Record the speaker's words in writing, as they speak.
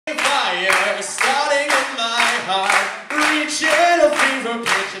starting in my heart, reaching a fever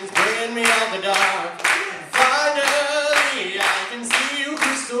pitch and bringing me out the dark. Finally, I can see you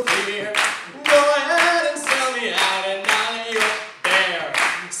crystal clear. Go ahead and sell me out and I'll lay you bare.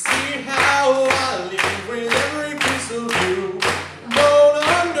 See how I leave with every piece of you. Don't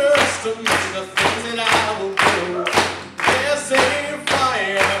underestimate the things that I will do. There's a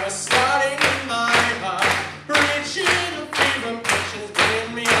fire starting in my heart, reaching a fever pitch and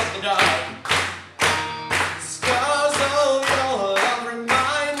bringing me out the dark. Scars of your love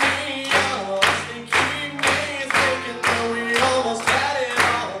remind me of us. They keep me thinking that we almost had it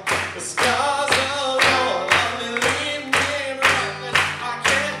all. The scars of your love, they leave me breathless. I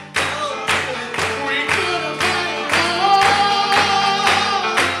can't help it. We could have had it all.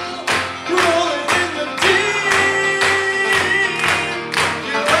 Rolling in the deep.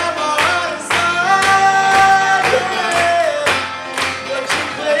 You have my heart inside your head, but you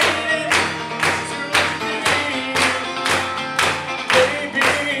played it too deep.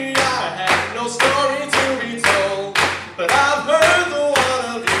 Baby, I have no story to be told, but I've heard the one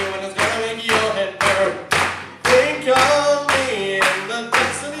of you and it's gonna make your head burn. Think of me in the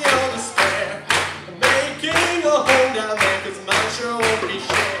depths of your despair, making a home down there 'cause mine sure won't be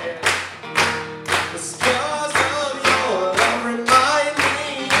shared. The scars of your love remind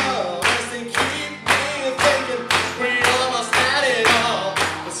me of us. They keep me thinking we almost had it all.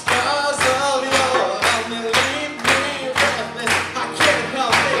 The scars of your love, they leave me breathless. I can't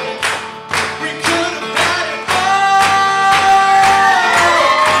help it. We could have had it all.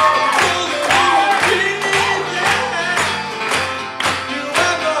 Rolling in the deep, yeah. You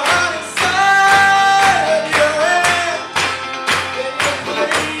have my heart inside your head, and you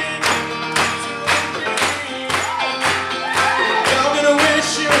played it too deep. I'm gonna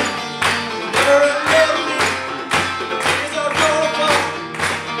wish you never let me. Tears are gonna fall,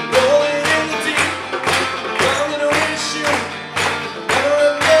 rolling in the deep. I'm gonna wish you never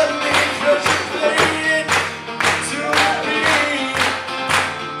let me, 'cause you played it too deep.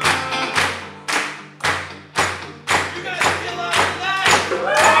 You guys feel like that?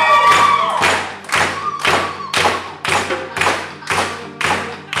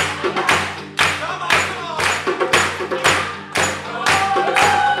 Come on, come on.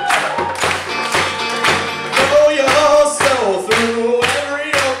 Throw yourself through every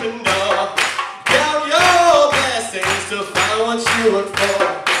open door. Count your blessings to find what you look for.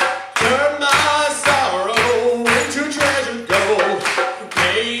 Turn my sorrow into treasured gold.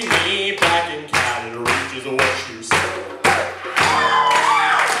 Pay me back in kind and riches of what you stole.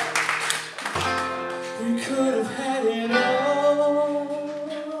 We could have had it all.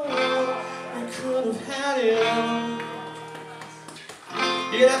 We could have had it all.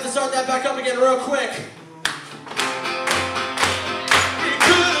 You're gonna have to start that back up again real quick. We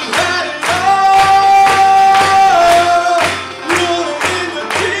could have had it all. Rolling in the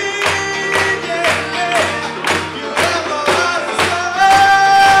deep, yeah. You have my heart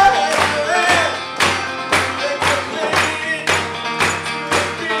inside your head, and you played it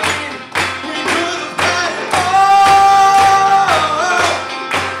too deep. We could have had it all.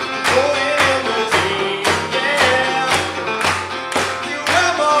 Rolling in the deep, yeah. You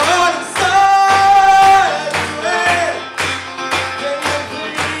have my heart inside your head, and you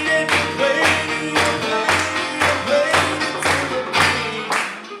played it, you played it, you played it to the beat.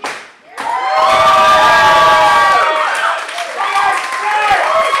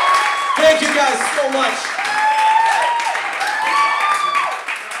 Thank you guys so much.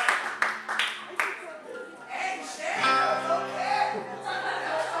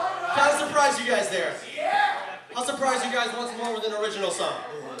 How surprised you guys there? I'll surprise you guys once more with an original song.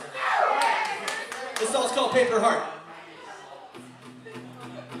 This song's called Paper Heart.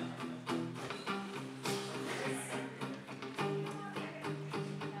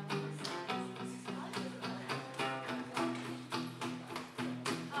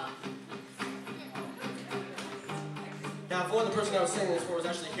 Now, if one the person I was singing this for was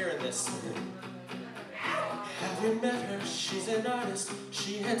actually hearing this. Have you met her? She's an artist.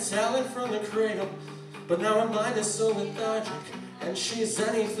 She had talent from the cradle, but now her mind is so lethargic, and she's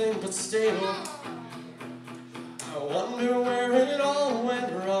anything but stable. I wonder where it all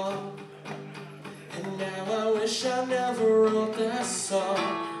went wrong, and now I wish I never wrote that song.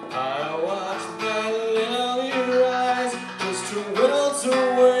 I watched that lily rise just to wilt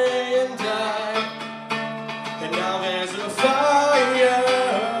away and die, and now there's a fire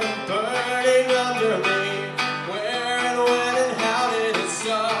burning under me. Where and when and how did it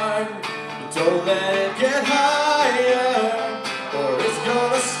start? Don't let it get higher, or it's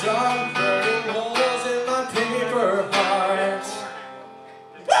gonna start burning holes in my paper heart.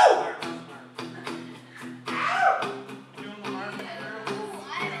 Woo!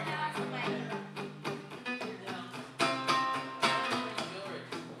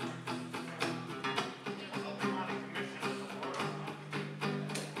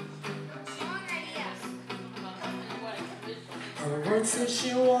 Her words say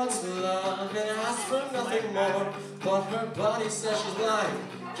she wants love and asks for nothing more, but her body says she's lying,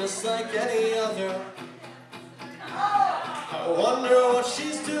 just like any other. I wonder what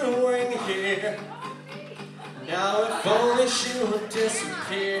she's doing here. Now if only she would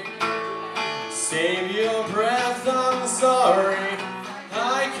disappear. Save your breath, I'm sorry,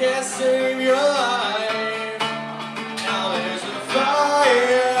 I can't save your life. Now there's a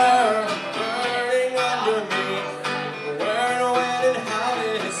fire burning under me. Where and when and how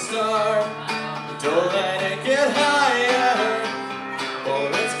did it start? Don't let it get higher, or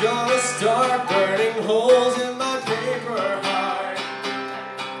it's gonna start burning holes in my paper heart.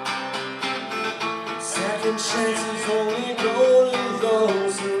 Second chances only go to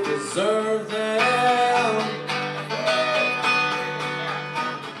those who deserve them.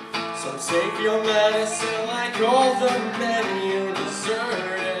 So take your medicine like all the many